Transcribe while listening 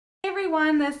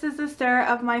everyone, this is the start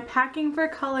of my packing for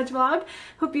college vlog.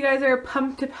 Hope you guys are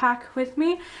pumped to pack with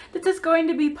me. This is going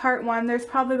to be part one. There's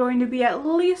probably going to be at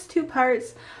least 2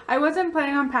 parts. I wasn't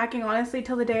planning on packing honestly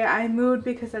till the day I moved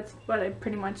because that's what I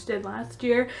pretty much did last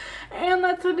year. And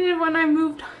that's what I did when I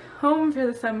moved home for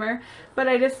the summer. But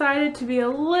I decided to be a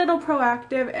little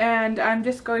proactive and I'm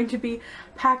just going to be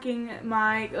packing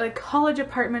my college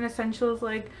apartment essentials,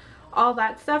 all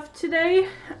that stuff today.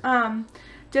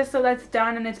 Just so that's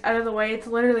done and it's out of the way. It's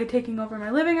literally taking over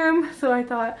my living room, so I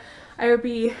thought I would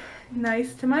be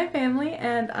nice to my family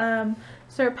and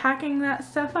start packing that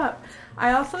stuff up.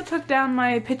 I also took down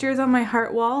my pictures on my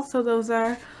heart wall, so those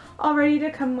are all ready to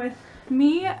come with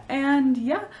me. And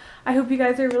yeah, I hope you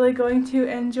guys are really going to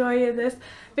enjoy this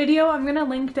video. I'm gonna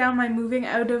link down my moving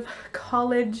out of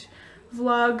college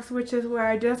vlogs, which is where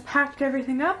I just packed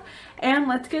everything up, and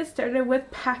let's get started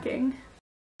with packing.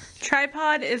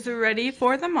 Tripod is ready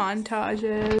for the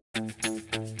montages.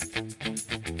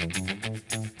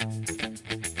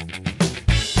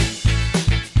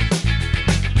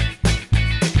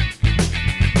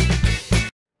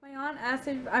 My aunt asked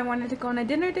if I wanted to go on a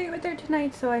dinner date with her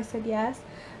tonight, so I said yes.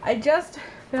 I just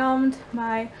filmed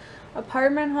my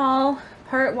apartment haul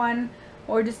part 1,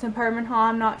 or just an apartment haul.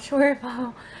 I'm not sure if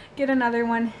I'll get another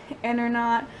one in or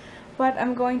not, but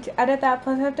I'm going to edit that,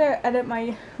 plus I have to edit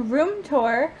my room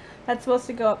tour. That's supposed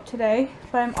to go up today,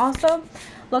 but I'm also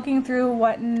looking through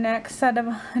what next set of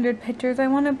 100 pictures I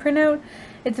want to print out.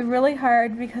 It's really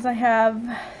hard because I have,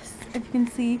 if you can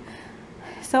see,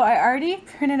 so I already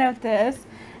printed out this,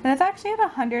 and it's actually at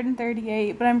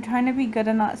 138, but I'm trying to be good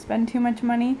and not spend too much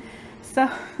money. So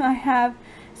I have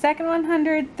second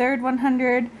 100, third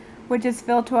 100, which is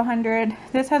filled to 100.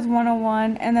 This has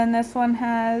 101, and then this one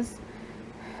has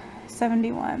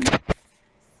 71.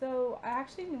 So I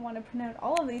actually want to print out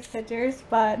all of these pictures,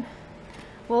 but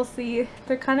we'll see.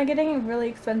 They're kind of getting really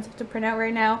expensive to print out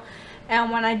right now, and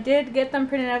when I did get them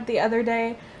printed out the other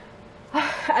day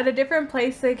at a different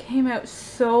place, they came out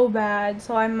so bad,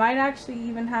 so I might actually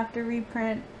even have to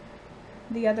reprint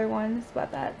the other ones,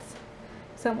 but that's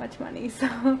so much money,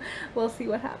 so we'll see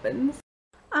what happens.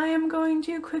 I am going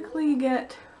to quickly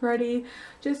get ready,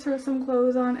 just throw some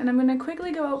clothes on, and I'm going to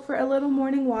quickly go out for a little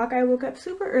morning walk. I woke up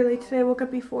super early today. I woke up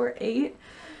before 8,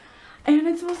 and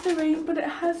it's supposed to rain, but it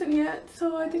hasn't yet,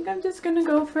 so I think I'm just going to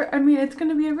go for, it's going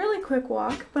to be a really quick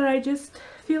walk, but I just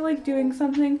feel like doing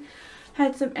something.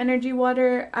 Had some energy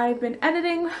water. I've been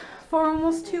editing for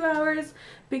almost 2 hours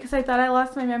because I thought I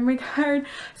lost my memory card,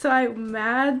 so I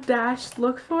mad dashed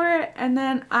look for it, and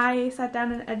then I sat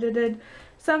down and edited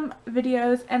some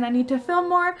videos, and I need to film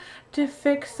more to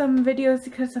fix some videos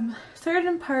because some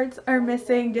certain parts are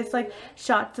missing, just like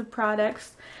shots of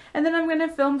products. And then I'm gonna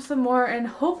film some more, and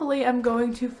hopefully I'm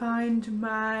going to find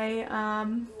my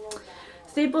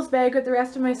Staples bag with the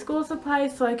rest of my school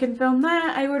supplies so I can film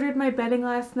that. I ordered my bedding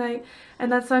last night,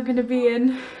 and that's not gonna be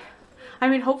in,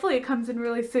 hopefully it comes in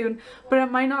really soon, but it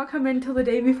might not come in till the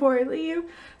day before I leave.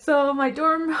 So my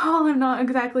dorm haul, I'm not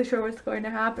exactly sure what's going to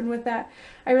happen with that.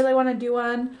 I really want to do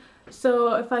one,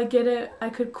 so if I get it, I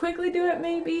could quickly do it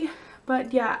maybe.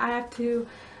 But yeah, I have to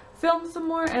film some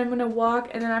more, and I'm going to walk,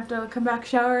 and then I have to come back,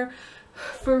 shower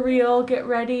for real, get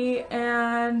ready,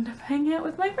 and hang out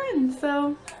with my friends.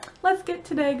 So let's get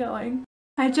today going.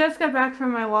 I just got back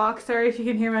from my walk. Sorry if you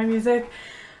can hear my music.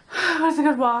 It was a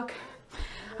good walk.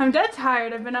 I'm dead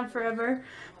tired. I've been up forever.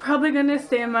 Probably gonna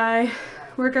stay in my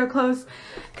workout clothes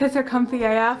because they're comfy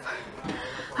AF.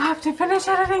 I have to finish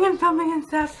editing and filming and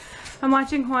stuff. I'm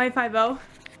watching Hawaii Five-0.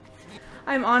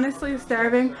 I'm honestly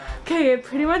starving. Okay, it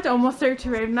pretty much almost started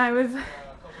to rain and I was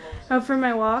out for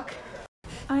my walk.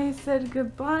 I said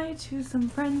goodbye to some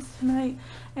friends tonight,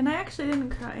 and I actually didn't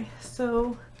cry,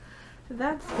 so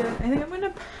that's good. I think I'm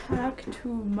gonna pack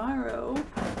tomorrow.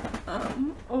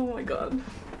 Oh my god.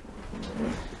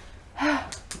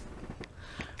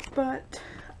 But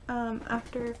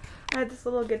after I had this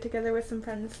little get together with some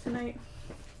friends tonight,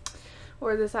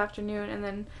 or this afternoon, and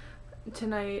then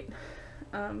tonight,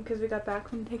 because we got back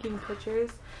from taking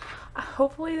pictures.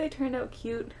 Hopefully they turned out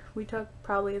cute. We took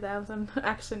probably 1,000,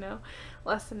 actually no,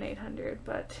 less than 800,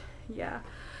 but yeah.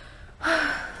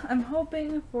 I'm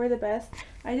hoping for the best.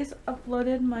 I just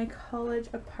uploaded my college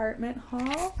apartment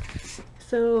haul,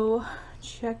 so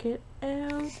check it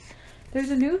out. There's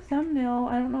a new thumbnail.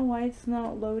 I don't know why it's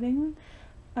not loading.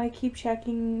 I keep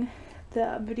checking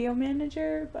the video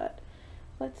manager, but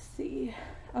let's see.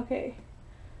 Okay,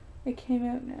 it came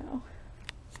out now.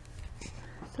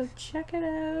 So check it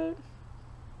out.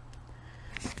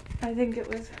 I think it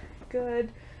was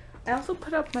good. I also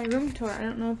put up my room tour. I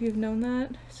don't know if you've known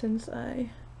that since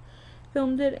I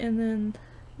filmed it, and then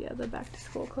yeah, the back to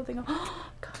school clothing.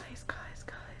 Oh, guys,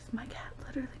 my cat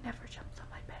literally never jumps on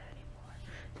my bed anymore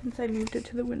since I moved it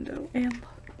to the window. And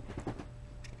look,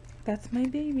 that's my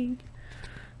baby.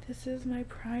 This is my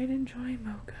pride and joy,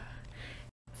 Mocha.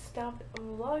 Stopped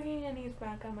vlogging and he's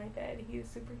back on my bed. He's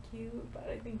super cute, but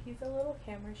I think he's a little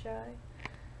camera shy.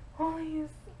 Oh,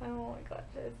 oh my gosh,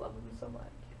 I just love him so much.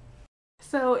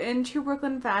 So in true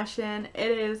Brooklyn fashion,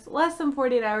 it is less than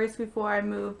 48 hours before I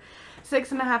move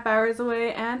 6.5 hours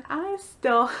away, and I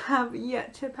still have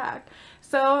yet to pack.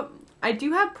 So I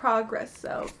do have progress,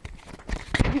 so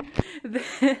this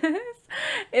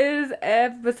is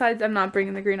if, besides I'm not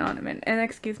bringing the green ornament, and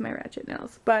excuse my ratchet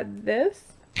nails, but this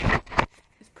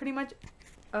is pretty much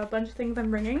a bunch of things I'm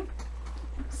bringing.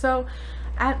 So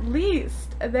at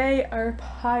least they are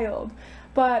piled.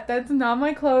 But that's not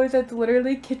my clothes, that's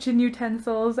literally kitchen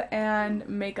utensils and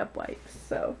makeup wipes.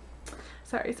 So,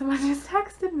 sorry, someone just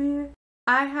texted me.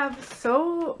 I have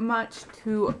so much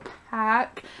to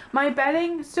pack. My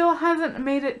bedding still hasn't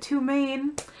made it to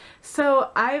Maine,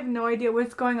 so I have no idea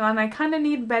what's going on. I kind of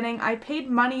need bedding. I paid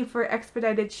money for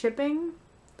expedited shipping.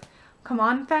 Come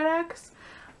on, FedEx.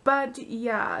 But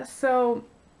yeah, so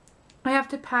I have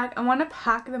to pack. I want to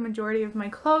pack the majority of my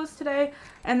clothes today,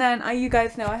 and then you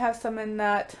guys know I have some in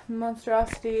that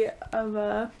monstrosity of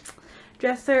a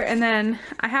dresser, and then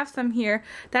I have some here.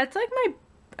 That's like my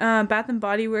Bath and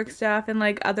Body Works stuff and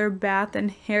like other bath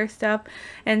and hair stuff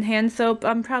and hand soap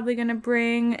I'm probably gonna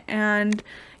bring. And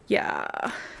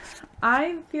yeah,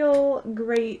 I feel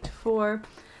great for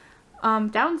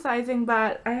downsizing,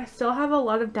 but I still have a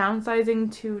lot of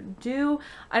downsizing to do.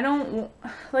 I don't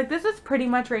like, this is pretty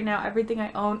much right now everything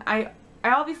I own. I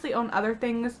obviously own other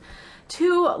things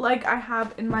too, like I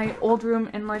have in my old room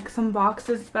and like some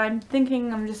boxes, but I'm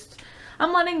thinking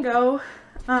I'm letting go.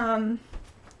 I'm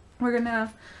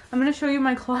gonna show you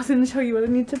my closet and show you what I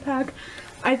need to pack.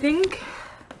 I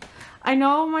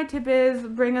know my tip is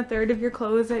bring a third of your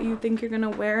clothes that you think you're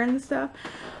gonna wear and stuff,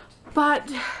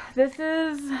 but this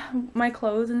is my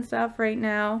clothes and stuff right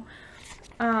now,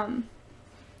 and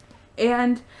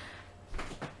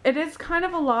it is kind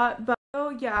of a lot. But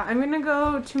oh yeah, I'm gonna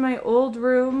go to my old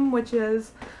room, which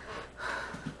is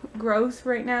gross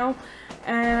right now,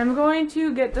 and I'm going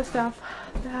to get the stuff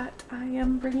that I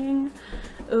am bringing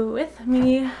with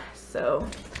me. So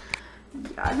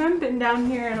yeah, I haven't been down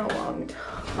here in a long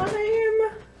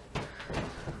time.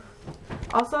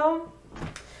 Also,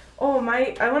 oh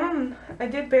I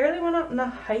barely went on a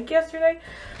hike yesterday,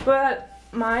 but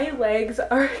my legs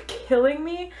are killing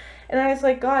me, and I was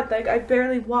like, God, like I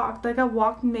barely walked. Like I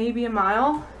walked maybe a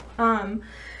mile.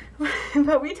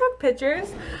 But we took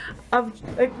pictures of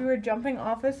like we were jumping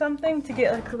off of something to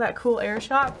get like that cool air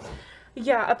shot.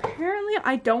 Yeah, apparently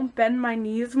I don't bend my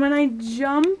knees when I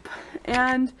jump,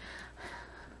 and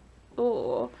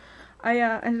oh, I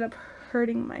ended up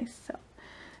hurting myself.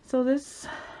 So this,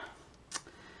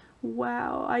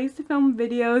 wow, I used to film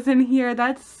videos in here.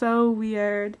 That's so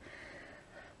weird.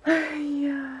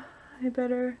 Yeah, I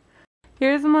better.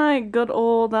 Here's my good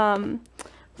old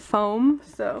foam.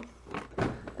 So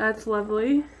that's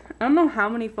lovely. I don't know how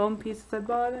many foam pieces I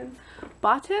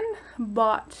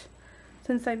bought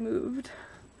since I moved.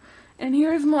 And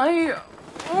here's my,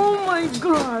 oh my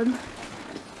God,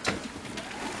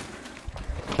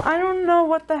 I don't know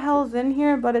what the hell's in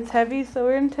here, but it's heavy, so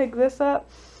we're gonna take this up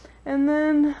and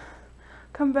then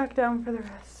come back down for the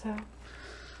rest. So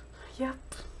yep.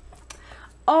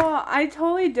 Oh, I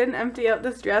totally didn't empty out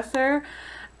this dresser,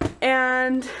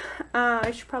 and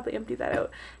I should probably empty that out.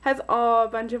 It has a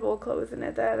bunch of old clothes in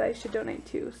it that I should donate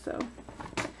to. So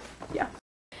yeah,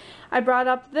 I brought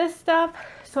up this stuff,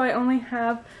 so I only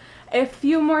have a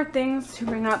few more things to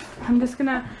bring up. I'm just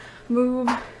gonna move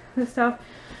the stuff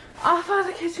off of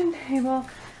the kitchen table.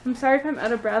 I'm sorry if I'm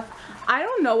out of breath. I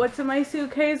don't know what's in my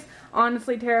suitcase.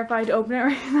 Honestly terrified to open it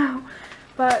right now.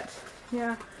 But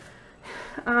yeah.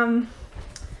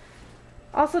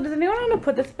 Also, does anyone want to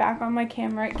put this back on my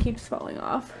camera? It keeps falling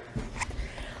off.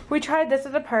 We tried this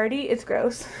at a party. It's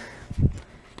gross.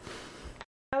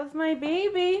 How's my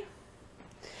baby?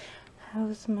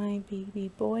 How's my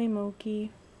baby boy,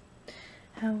 Moki?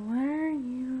 How are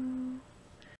you?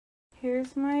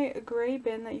 Here's my gray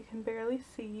bin that you can barely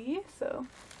see. So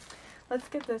let's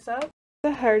get this up.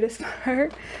 The hardest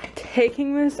part,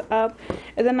 taking this up,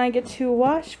 and then I get to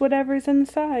wash whatever's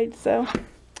inside. So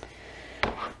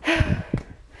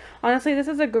honestly, this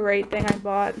is a great thing I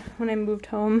bought when I moved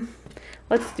home.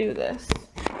 Let's do this.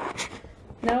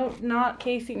 No, not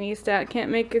Casey Neistat. Can't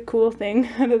make a cool thing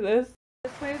out of this.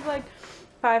 This weighs like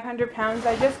 500 pounds.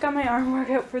 I just got my arm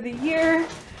workout for the year,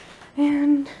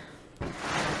 and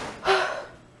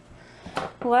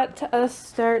let us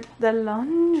start the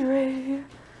laundry.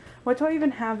 What do I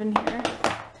even have in here?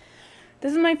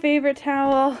 This is my favorite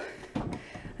towel.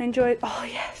 I enjoy it. Oh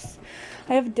yes,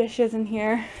 I have dishes in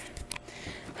here.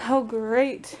 How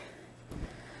great.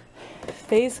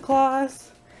 Face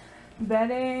cloths,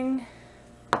 bedding,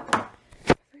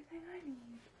 everything I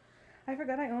need. I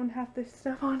forgot I owned half this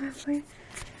stuff, honestly.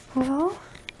 Well,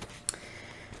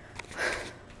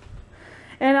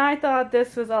 and I thought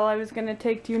this was all I was gonna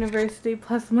take to university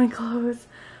plus my clothes.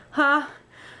 Ha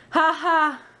ha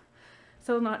ha.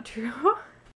 So not true.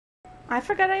 I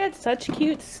forgot I had such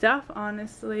cute stuff,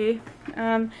 honestly.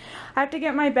 I have to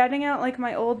get my bedding out, like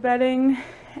my old bedding,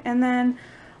 and then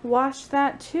wash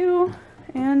that too.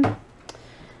 And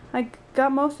I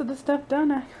got most of the stuff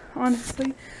done,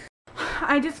 honestly.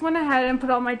 I just went ahead and put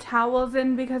all my towels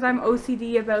in because I'm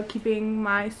OCD about keeping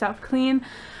my stuff clean.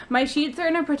 My sheets are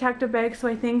in a protective bag, so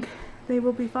I think they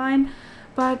will be fine.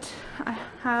 But I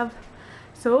have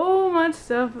so much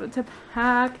stuff to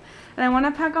pack. And I want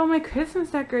to pack all my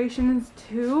Christmas decorations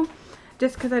too.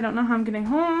 Just because I don't know how I'm getting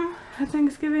home at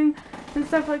Thanksgiving and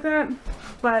stuff like that.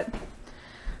 But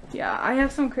yeah, I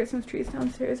have some Christmas trees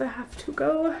downstairs I have to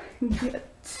go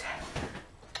get.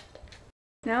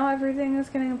 Now everything is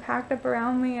getting packed up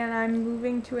around me and I'm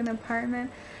moving to an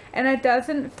apartment and it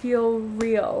doesn't feel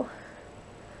real.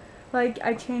 Like,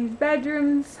 I changed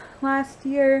bedrooms last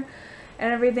year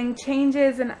and everything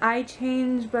changes and I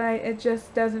change, but it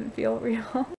just doesn't feel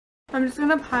real. I'm just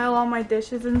gonna pile all my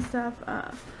dishes and stuff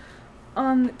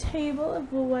on the table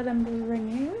of what I'm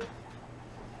bringing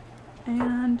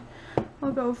and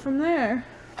I'll go from there.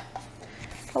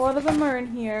 A lot of them are in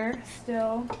here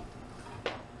still.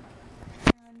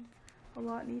 A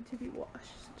lot need to be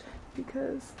washed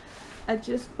because I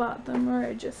just bought them or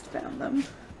I just found them.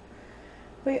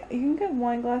 But yeah, you can get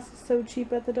wine glasses so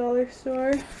cheap at the dollar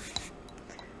store.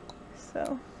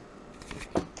 So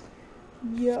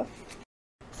yeah.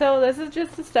 So this is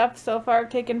just the stuff so far I've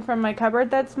taken from my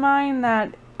cupboard that's mine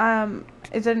that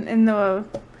isn't in the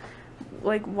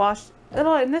like washed,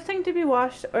 in this thing to be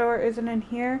washed or isn't in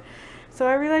here. So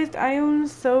I realized I own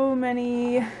so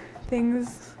many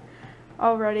things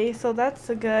already, so that's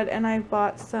good, and I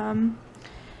bought some.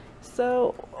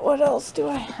 So what else do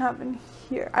I have in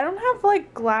here? I don't have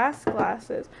like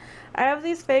glasses. I have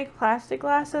these fake plastic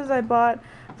glasses I bought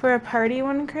for a party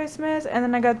one Christmas, and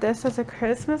then I got this as a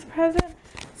Christmas present,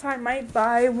 so I might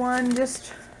buy one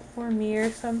just for me or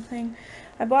something.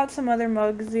 I bought some other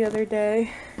mugs the other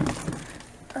day.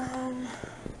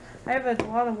 I have a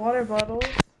lot of water bottles.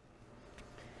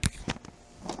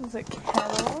 There's a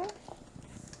kettle.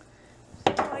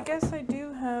 I guess I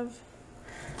do have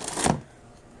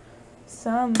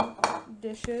some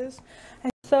dishes.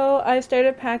 So I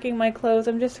started packing my clothes.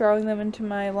 I'm just throwing them into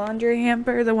my laundry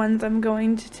hamper, the ones I'm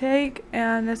going to take,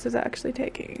 and this is actually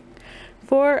taking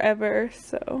forever,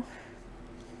 so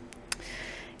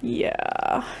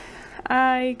yeah.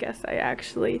 I guess I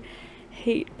actually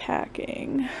hate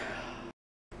packing.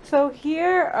 So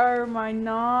here are my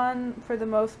for the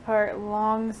most part,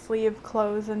 long sleeve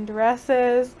clothes and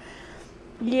dresses.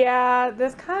 Yeah,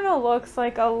 this kind of looks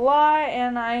like a lot,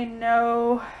 and I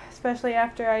know, especially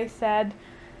after I said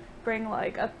bring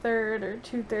like a third or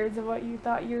 2/3 of what you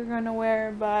thought you were going to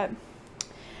wear, but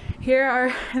here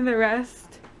are the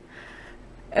rest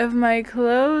of my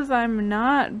clothes I'm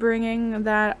not bringing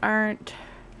that aren't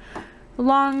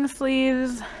long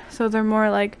sleeves, so they're more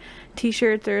like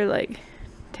t-shirts or like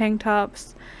tank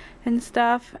tops and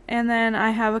stuff. And then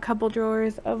I have a couple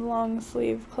drawers of long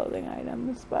sleeve clothing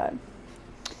items, but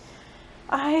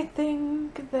I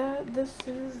think that this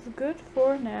is good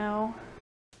for now.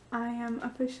 I am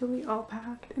officially all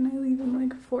packed and I leave in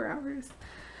like 4 hours.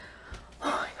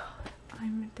 Oh my god,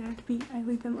 I'm a deadbeat. I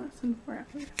leave in less than 4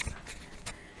 hours.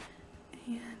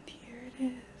 And here it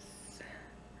is.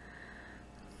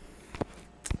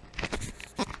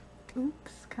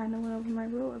 Oops, kind of went over my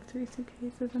rule of 3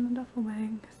 suitcases and a duffel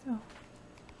bag, so.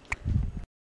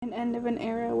 An end of an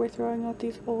era, we're throwing out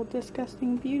these old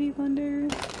disgusting beauty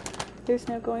blenders. There's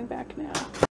no going back now.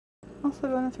 Also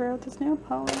going to throw out this nail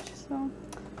polish, so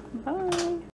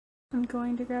bye. I'm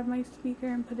going to grab my speaker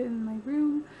and put it in my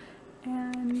room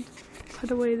and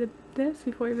put away this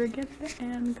before I forget it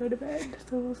and go to bed.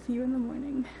 So we'll see you in the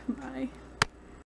morning. Bye.